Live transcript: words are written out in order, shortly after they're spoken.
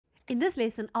In this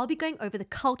lesson, I'll be going over the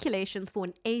calculations for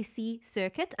an AC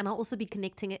circuit, and I'll also be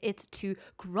connecting it to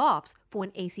graphs for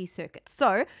an AC circuit.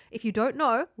 So if you don't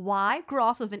know why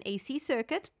graphs of an AC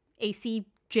circuit, AC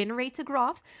generator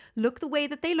graphs, look the way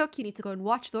that they look, you need to go and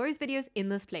watch those videos in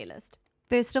this playlist.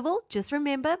 First of all, just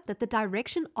remember that the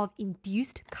direction of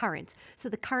induced current, so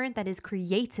the current that is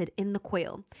created in the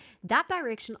coil, that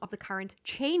direction of the current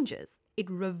changes. It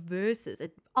reverses,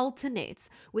 it alternates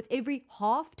with every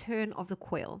half turn of the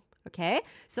coil. Okay,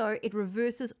 so it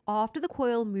reverses after the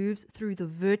coil moves through the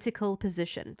vertical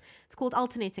position. It's called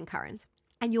alternating current.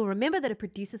 And you'll remember that it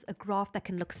produces a graph that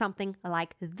can look something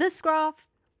like this graph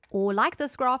or like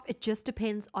this graph. It just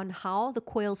depends on how the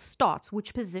coil starts,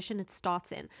 which position it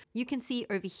starts in. You can see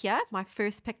over here, my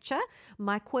first picture,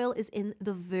 my coil is in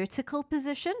the vertical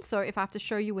position. So if I have to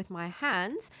show you with my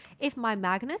hands, if my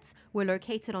magnets were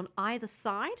located on either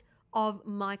side of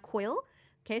my coil,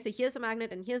 okay, so here's a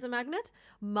magnet and here's a magnet,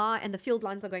 and the field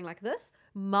lines are going like this,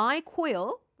 my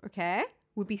coil, okay,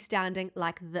 would be standing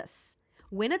like this.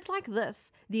 When it's like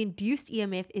this, the induced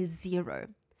EMF is 0.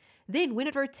 Then when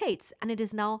it rotates and it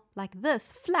is now like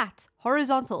this, flat,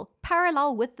 horizontal,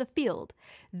 parallel with the field,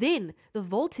 then the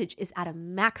voltage is at a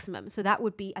maximum. So that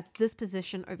would be at this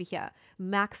position over here,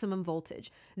 maximum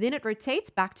voltage. Then it rotates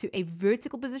back to a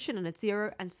vertical position and it's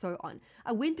 0 and so on.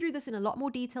 I went through this in a lot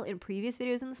more detail in previous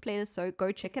videos in this playlist, so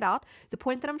go check it out. The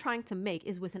point that I'm trying to make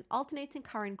is with an alternating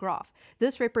current graph,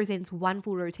 this represents one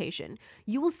full rotation.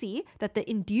 You will see that the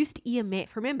induced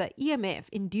EMF, remember EMF,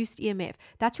 induced EMF,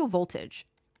 that's your voltage.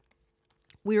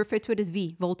 We refer to it as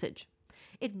V, voltage.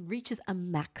 It reaches a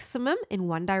maximum in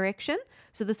one direction.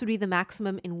 So this would be the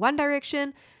maximum in one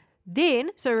direction.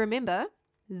 Then, so remember,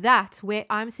 that's where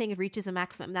I'm saying it reaches a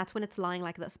maximum. That's when it's lying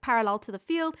like this, parallel to the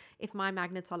field, if my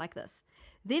magnets are like this.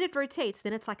 Then it rotates,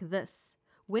 then it's like this.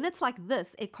 When it's like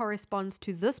this, it corresponds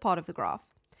to this part of the graph.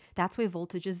 That's where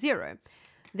voltage is 0.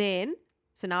 Then,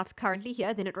 so now it's currently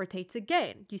here, then it rotates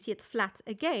again. You see it's flat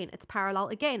again, it's parallel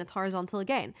again, it's horizontal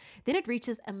again. Then it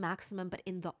reaches a maximum, but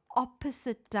in the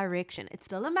opposite direction. It's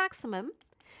still a maximum.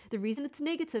 The reason it's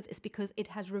negative is because it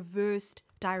has reversed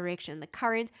direction. The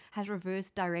current has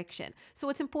reversed direction. So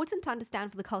what's important to understand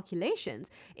for the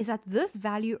calculations is that this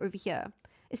value over here,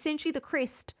 essentially the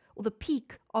crest or the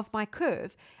peak of my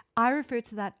curve, I refer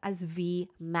to that as V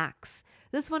max.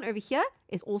 This one over here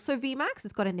is also V max.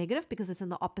 It's got a negative because it's in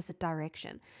the opposite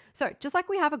direction. So just like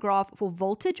we have a graph for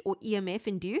voltage or EMF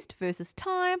induced versus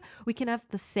time, we can have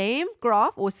the same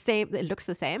graph or same, it looks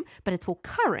the same, but it's for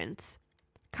current.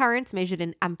 Current measured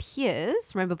in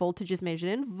amperes. Remember, voltage is measured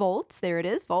in volts. There it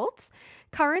is, volts.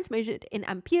 Current measured in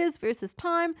amperes versus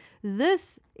time.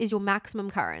 This is your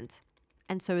maximum current.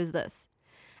 And so is this.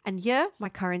 And here, my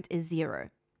current is 0.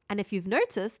 And if you've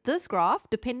noticed, this graph,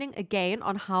 depending again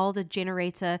on how the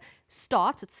generator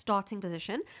starts, its starting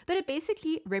position, but it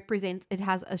basically represents, it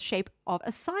has a shape of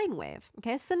a sine wave,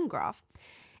 okay, a sine graph.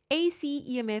 AC,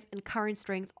 EMF, and current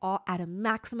strength are at a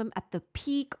maximum at the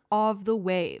peak of the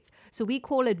wave. So we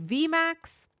call it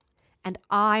Vmax and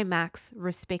Imax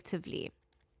respectively.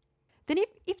 Then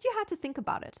if you had to think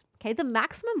about it, okay, the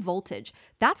maximum voltage,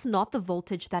 that's not the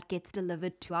voltage that gets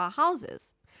delivered to our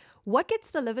houses. What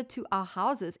gets delivered to our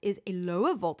houses is a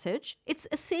lower voltage. It's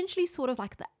essentially sort of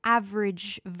like the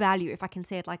average value, if I can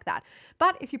say it like that.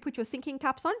 But if you put your thinking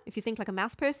caps on, if you think like a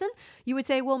math person, you would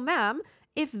say, well, ma'am,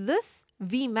 if this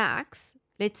Vmax,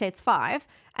 let's say it's 5,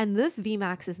 and this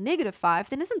Vmax is -5,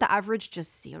 then isn't the average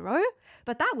just 0?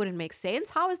 But that wouldn't make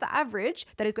sense. How is the average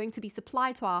that is going to be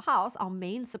supplied to our house, our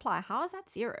main supply, how is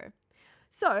that 0?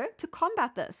 So to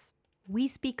combat this, we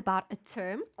speak about a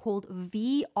term called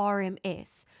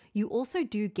VRMS. You also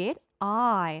do get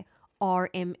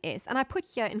IRMS. And I put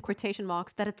here in quotation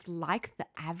marks that it's like the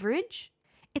average.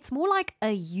 It's more like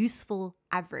a useful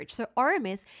average. So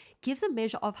RMS gives a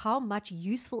measure of how much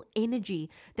useful energy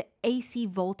the AC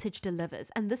voltage delivers.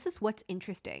 And this is what's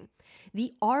interesting.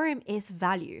 The RMS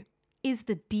value is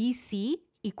the DC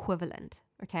equivalent.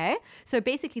 Okay, so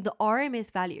basically the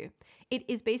RMS value, it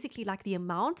is basically like the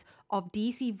amount of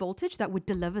DC voltage that would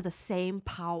deliver the same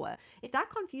power. If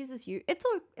that confuses you, it's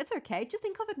okay. Just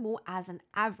think of it more as an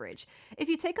average. If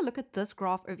you take a look at this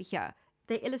graph over here,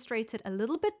 they illustrate it a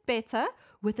little bit better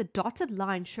with a dotted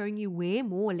line showing you where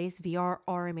more or less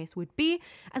VRMS would be,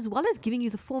 as well as giving you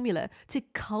the formula to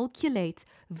calculate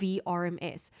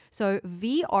VRMS. So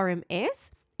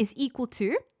VRMS is equal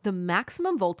to the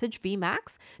maximum voltage,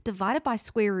 Vmax, divided by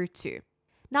square root 2.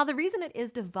 Now, the reason it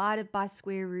is divided by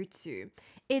square root 2,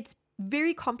 it's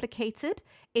very complicated.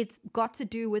 It's got to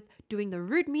do with doing the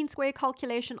root mean square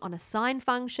calculation on a sine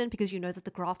function, because you know that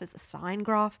the graph is a sine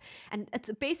graph. And it's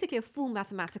basically a full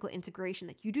mathematical integration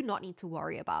that you do not need to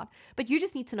worry about. But you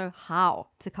just need to know how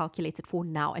to calculate it for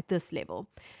now at this level.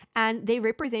 And they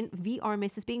represent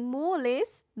Vrms as being more or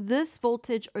less this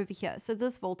voltage over here. So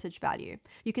this voltage value.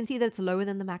 You can see that it's lower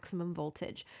than the maximum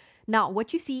voltage. Now,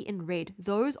 what you see in red,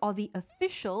 those are the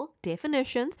official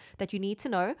definitions that you need to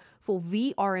know for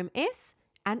Vrms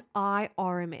and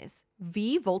Irms.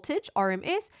 V voltage,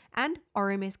 RMS, and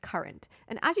RMS current.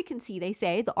 And as you can see, they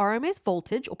say the RMS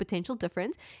voltage or potential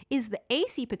difference is the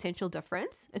AC potential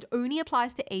difference. It only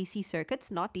applies to AC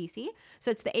circuits, not DC.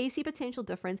 So it's the AC potential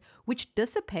difference which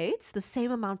dissipates the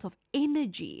same amount of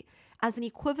energy as an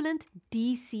equivalent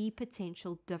DC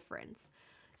potential difference.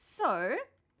 So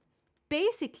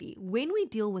basically, when we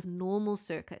deal with normal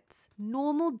circuits,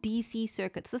 normal DC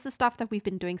circuits, this is stuff that we've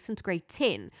been doing since grade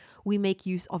 10, we make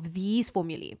use of these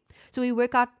formulae. So we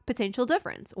work out potential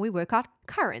difference, or we work out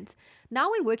current. Now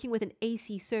when working with an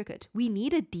AC circuit, we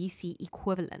need a DC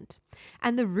equivalent.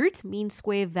 And the root mean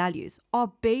square values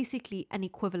are basically an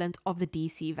equivalent of the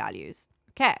DC values.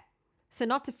 Okay. So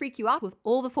not to freak you out with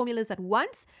all the formulas at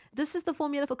once, this is the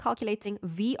formula for calculating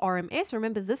Vrms.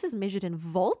 Remember, this is measured in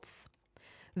volts.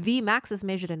 Vmax is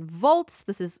measured in volts.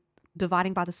 This is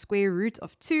dividing by the square root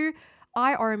of 2.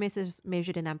 Irms is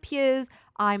measured in amperes.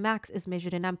 Imax is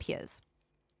measured in amperes.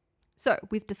 So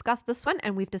we've discussed this one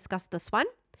and we've discussed this one.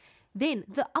 Then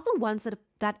the other ones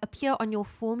that appear on your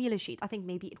formula sheet, I think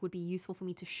maybe it would be useful for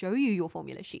me to show you your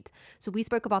formula sheet. So we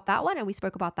spoke about that one and we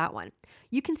spoke about that one.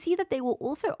 You can see that they will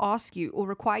also ask you or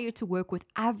require you to work with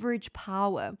average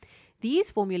power.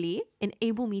 These formulae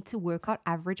enable me to work out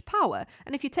average power.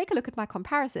 And if you take a look at my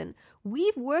comparison,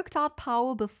 we've worked out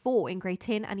power before in grade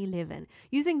 10 and 11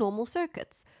 using normal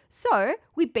circuits. So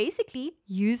we basically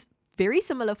use very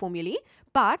similar formulae,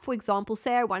 but for example,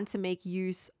 say I want to make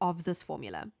use of this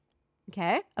formula.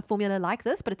 Okay, a formula like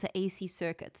this, but it's an AC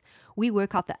circuit. We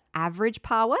work out the average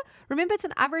power. Remember, it's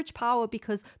an average power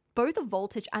because both the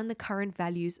voltage and the current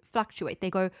values fluctuate. They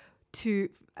go to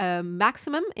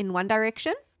maximum in one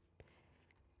direction,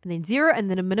 and then 0, and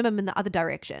then a minimum in the other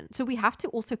direction. So we have to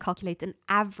also calculate an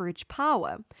average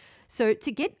power. So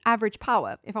to get average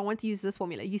power, if I want to use this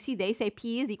formula, you see they say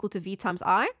P is equal to V times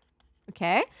I.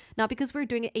 Okay, now because we're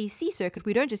doing an AC circuit,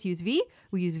 we don't just use V,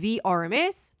 we use V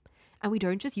RMS. And we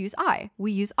don't just use I,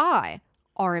 we use I,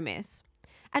 RMS.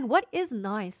 And what is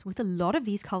nice with a lot of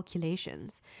these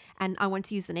calculations, and I want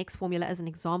to use the next formula as an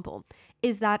example,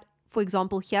 is that, for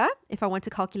example, here, if I want to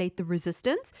calculate the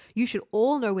resistance, you should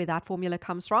all know where that formula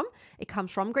comes from. It comes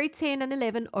from grade 10 and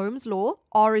 11, Ohm's law,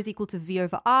 R is equal to V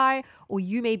over I, or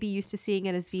you may be used to seeing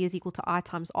it as V is equal to I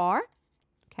times R.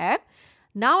 Okay,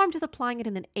 now I'm just applying it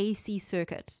in an AC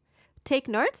circuit. Take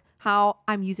note how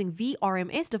I'm using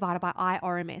Vrms divided by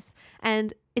Irms.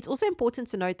 And it's also important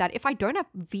to note that if I don't have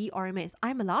Vrms,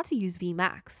 I'm allowed to use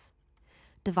Vmax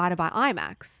divided by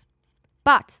Imax.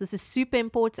 But this is super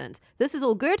important. This is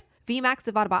all good. Vmax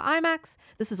divided by Imax.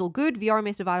 This is all good.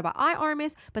 Vrms divided by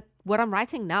Irms. But what I'm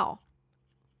writing now,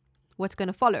 what's going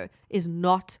to follow, is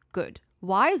not good.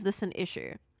 Why is this an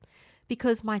issue?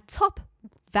 Because my top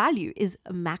value is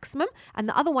a maximum and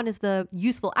the other one is the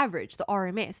useful average, the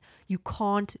RMS. You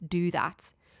can't do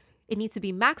that. It needs to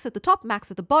be max at the top,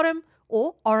 max at the bottom,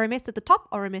 or RMS at the top,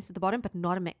 RMS at the bottom, but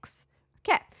not a mix.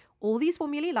 Okay, all these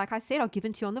formulae, like I said, are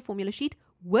given to you on the formula sheet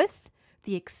with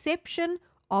the exception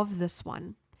of this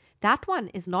one. That one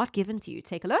is not given to you.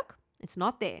 Take a look. It's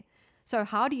not there. So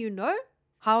how do you know?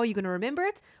 How are you going to remember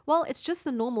it? Well, it's just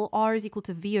the normal R is equal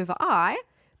to V over I,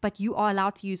 but you are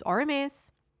allowed to use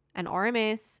RMS and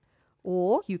RMS,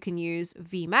 or you can use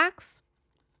Vmax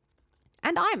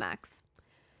and Imax.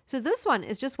 So this one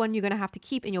is just one you're going to have to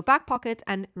keep in your back pocket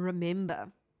and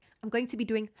remember. I'm going to be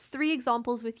doing 3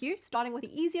 examples with you, starting with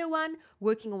the easier one,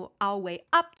 working our way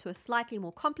up to a slightly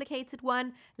more complicated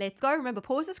one. Let's go. Remember,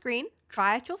 pause the screen,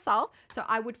 try it yourself. So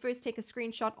I would first take a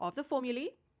screenshot of the formulae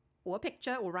or a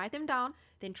picture or write them down,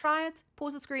 then try it,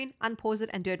 pause the screen, unpause it,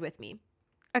 and do it with me.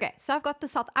 Okay, so I've got the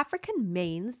South African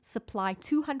mains supply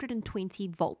 220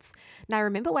 volts. Now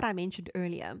remember what I mentioned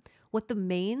earlier, what the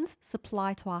mains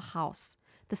supply to our house.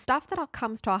 The stuff that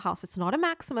comes to our house, it's not a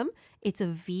maximum, it's a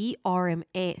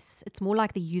VRMS. It's more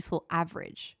like the useful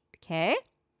average, okay?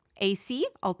 AC,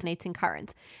 alternating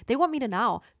current. They want me to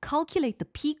now calculate the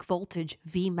peak voltage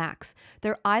Vmax.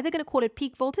 They're either going to call it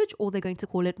peak voltage or they're going to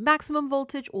call it maximum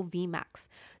voltage or Vmax.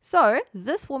 So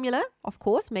this formula, of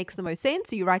course, makes the most sense.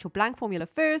 So you write your blank formula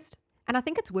first. And I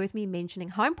think it's worth me mentioning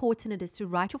how important it is to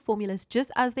write your formulas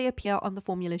just as they appear on the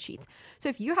formula sheet. So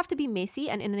if you have to be messy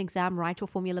and in an exam write your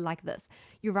formula like this,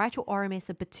 you write your RMS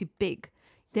a bit too big,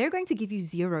 they're going to give you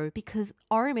 0 because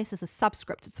RMS is a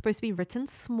subscript. It's supposed to be written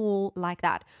small like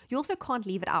that. You also can't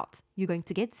leave it out. You're going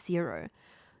to get 0.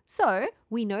 So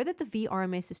we know that the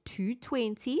VRMS is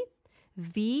 220.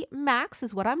 Vmax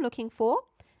is what I'm looking for,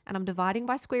 and I'm dividing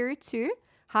by square root 2.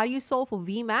 How do you solve for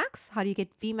Vmax? How do you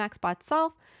get Vmax by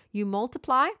itself? You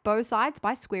multiply both sides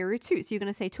by square root 2. So you're going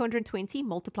to say 220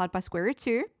 multiplied by square root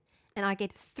 2, and I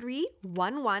get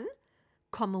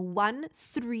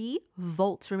 311,13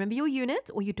 volts. Remember your unit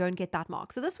or you don't get that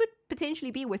mark. So this would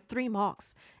potentially be worth 3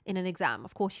 marks in an exam.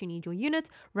 Of course, you need your unit,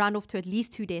 round off to at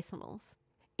least 2 decimals.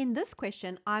 In this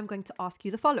question, I'm going to ask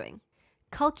you the following.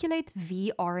 Calculate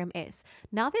VRMS.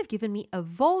 Now they've given me a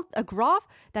graph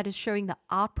that is showing the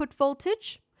output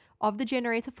voltage of the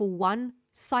generator for 1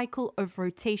 cycle of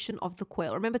rotation of the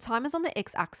coil. Remember, time is on the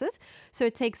x-axis, so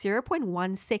it takes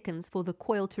 0.1 seconds for the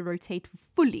coil to rotate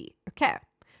fully, okay,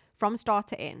 from start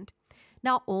to end.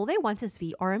 Now, all they want is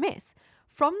VRMS.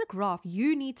 From the graph,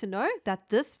 you need to know that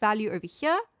this value over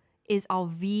here is our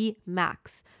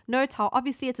Vmax. Note how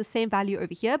obviously it's the same value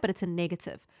over here, but it's a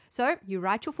negative. So you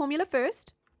write your formula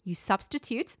first, you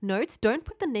substitute. Note, don't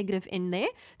put the negative in there.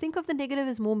 Think of the negative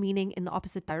as more meaning in the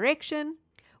opposite direction.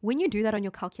 When you do that on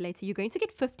your calculator, you're going to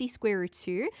get 50 square root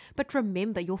 2, but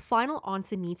remember, your final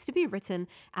answer needs to be written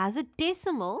as a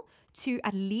decimal to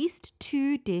at least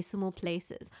 2 decimal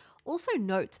places. Also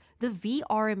note, the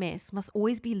VRMS must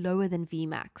always be lower than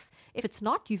Vmax. If it's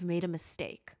not, you've made a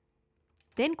mistake.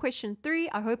 Then question 3,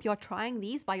 I hope you're trying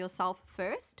these by yourself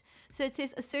first. So it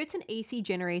says a certain AC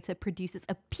generator produces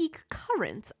a peak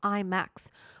current,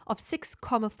 Imax, of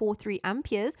 6,43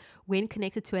 amperes when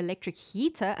connected to an electric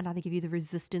heater, and now they give you the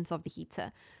resistance of the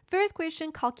heater. First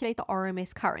question, calculate the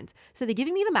RMS current. So they're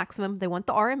giving me the maximum, they want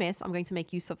the RMS. I'm going to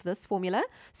make use of this formula.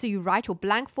 So you write your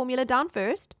blank formula down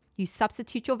first, you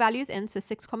substitute your values in, so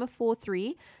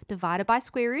 6,43 divided by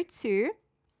square root 2.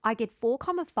 I get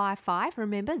 4,55.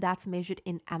 Remember, that's measured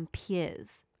in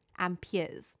amperes.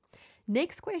 Amperes.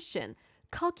 Next question.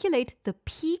 Calculate the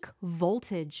peak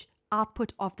voltage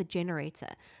output of the generator.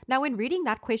 Now, when reading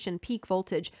that question, peak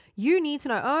voltage, you need to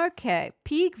know, okay,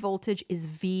 peak voltage is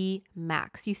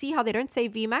Vmax. You see how they don't say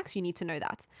Vmax? You need to know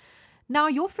that. Now,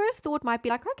 your first thought might be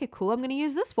like, okay, cool, I'm going to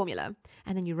use this formula.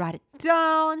 And then you write it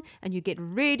down and you get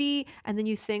ready. And then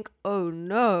you think, oh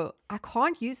no, I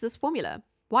can't use this formula.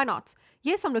 Why not?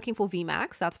 Yes, I'm looking for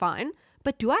Vmax, that's fine.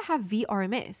 But do I have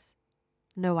VRMS?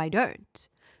 No, I don't.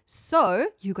 So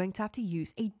you're going to have to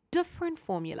use a different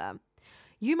formula.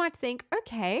 You might think,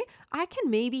 okay, I can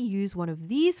maybe use one of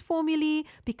these formulae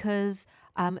because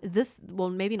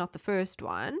maybe not the first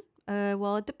one.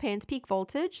 Well, it depends, peak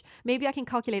voltage. Maybe I can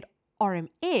calculate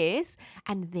RMS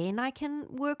and then I can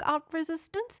work out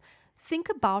resistance. Think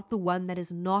about the one that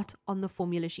is not on the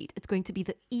formula sheet. It's going to be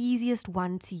the easiest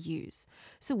one to use.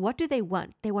 So what do they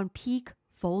want? They want peak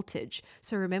voltage.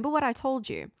 So remember what I told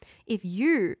you. If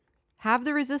you have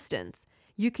the resistance,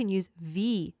 you can use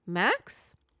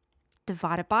Vmax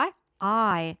divided by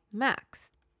Imax.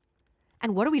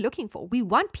 And what are we looking for? We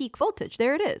want peak voltage.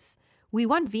 There it is. We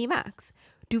want Vmax.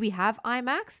 Do we have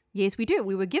Imax? Yes, we do.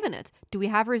 We were given it. Do we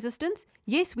have resistance?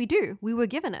 Yes, we do. We were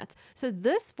given it. So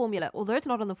this formula, although it's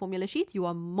not on the formula sheet, you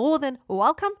are more than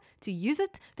welcome to use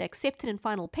it. They're accepted in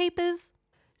final papers.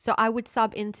 So I would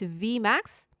sub into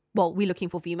Vmax. Well, we're looking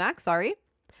for Vmax, sorry.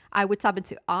 I would sub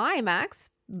into Imax,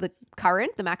 the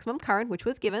current, the maximum current, which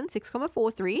was given,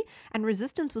 6,43, and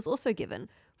resistance was also given,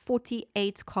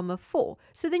 48,4.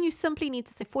 So then you simply need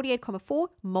to say 48,4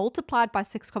 multiplied by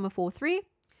 6,43.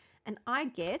 And I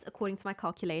get, according to my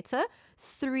calculator,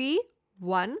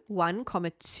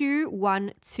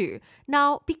 311,212.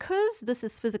 Now, because this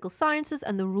is physical sciences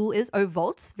and the rule is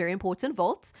volts, very important,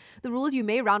 volts, the rule is you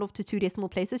may round off to 2 decimal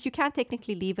places. You can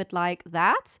technically leave it like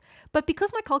that. But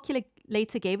because my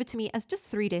calculator gave it to me as just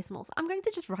 3 decimals, I'm going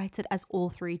to just write it as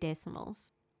all 3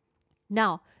 decimals.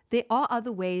 Now, there are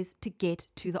other ways to get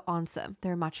to the answer.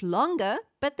 They're much longer,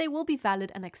 but they will be valid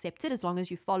and accepted as long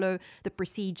as you follow the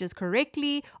procedures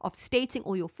correctly of stating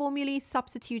all your formulae,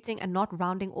 substituting, and not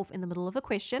rounding off in the middle of a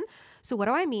question. So what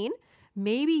do I mean?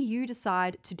 Maybe you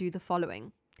decide to do the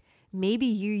following. Maybe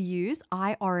you use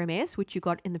IRMS, which you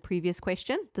got in the previous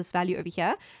question, this value over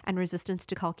here, and resistance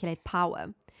to calculate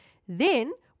power.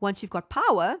 Then, once you've got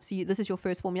power, so this is your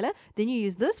first formula, then you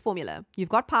use this formula. You've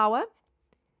got power,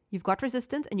 you've got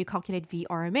resistance, and you calculate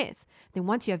VRMS. Then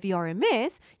once you have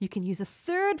VRMS, you can use a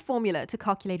third formula to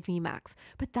calculate Vmax.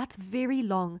 But that's very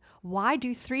long. Why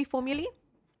do 3 formulae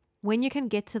when you can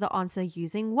get to the answer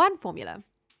using 1 formula?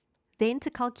 Then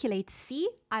to calculate C,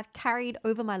 I've carried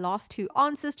over my last two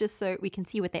answers just so we can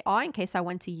see what they are in case I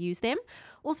want to use them.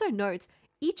 Also note,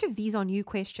 each of these are new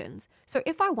questions. So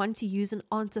if I want to use an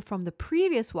answer from the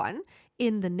previous one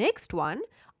in the next one,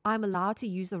 I'm allowed to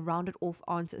use the rounded off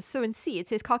answers. So in C, it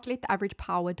says calculate the average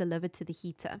power delivered to the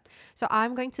heater. So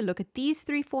I'm going to look at these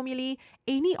three formulae.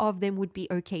 Any of them would be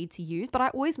okay to use, but I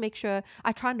always make sure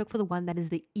I try and look for the one that is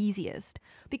the easiest.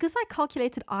 Because I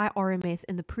calculated IRMS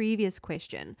in the previous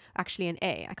question, actually in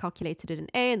A, I calculated it in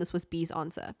A and this was B's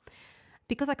answer.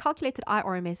 Because I calculated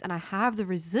IRMS and I have the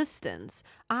resistance,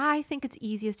 I think it's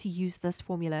easiest to use this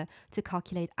formula to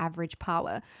calculate average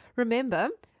power. Remember,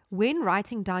 when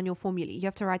writing down your formulae, you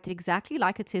have to write it exactly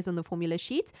like it says on the formula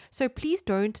sheet. So please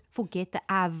don't forget the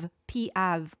AV,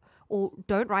 PAV, or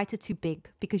don't write it too big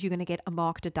because you're going to get a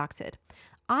mark deducted.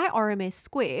 IRMS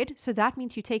squared, so that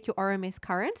means you take your RMS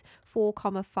current,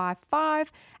 4,55,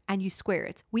 and you square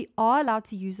it. We are allowed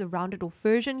to use a rounded off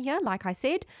version here, like I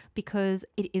said, because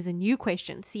it is a new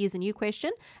question. C is a new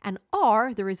question, and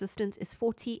R, the resistance, is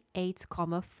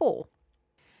 48,4.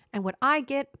 And what I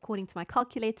get, according to my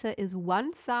calculator, is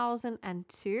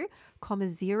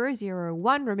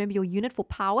 1002,001. Remember, your unit for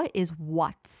power is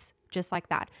watts, just like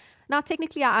that. Now,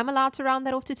 technically, I'm allowed to round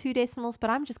that off to 2 decimals, but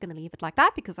I'm just going to leave it like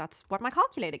that because that's what my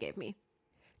calculator gave me.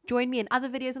 Join me in other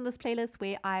videos in this playlist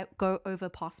where I go over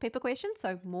past paper questions,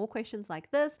 so more questions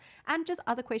like this, and just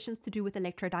other questions to do with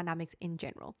electrodynamics in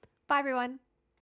general. Bye, everyone.